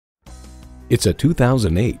It's a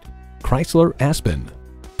 2008 Chrysler Aspen.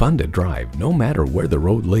 Fun to drive no matter where the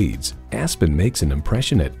road leads, Aspen makes an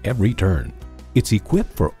impression at every turn. It's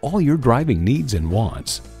equipped for all your driving needs and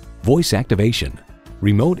wants. Voice activation,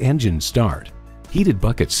 remote engine start, heated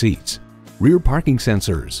bucket seats, rear parking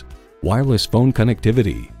sensors, wireless phone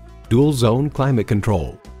connectivity, dual zone climate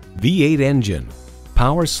control, V8 engine,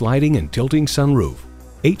 power sliding and tilting sunroof,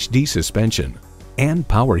 HD suspension, and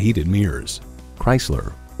power heated mirrors.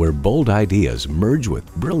 Chrysler, where bold ideas merge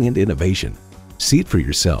with brilliant innovation. See it for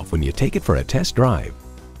yourself when you take it for a test drive.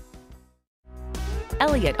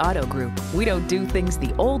 Elliott Auto Group. We don't do things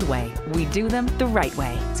the old way, we do them the right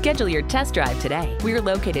way. Schedule your test drive today. We're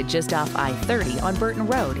located just off I-30 on Burton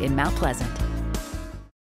Road in Mount Pleasant.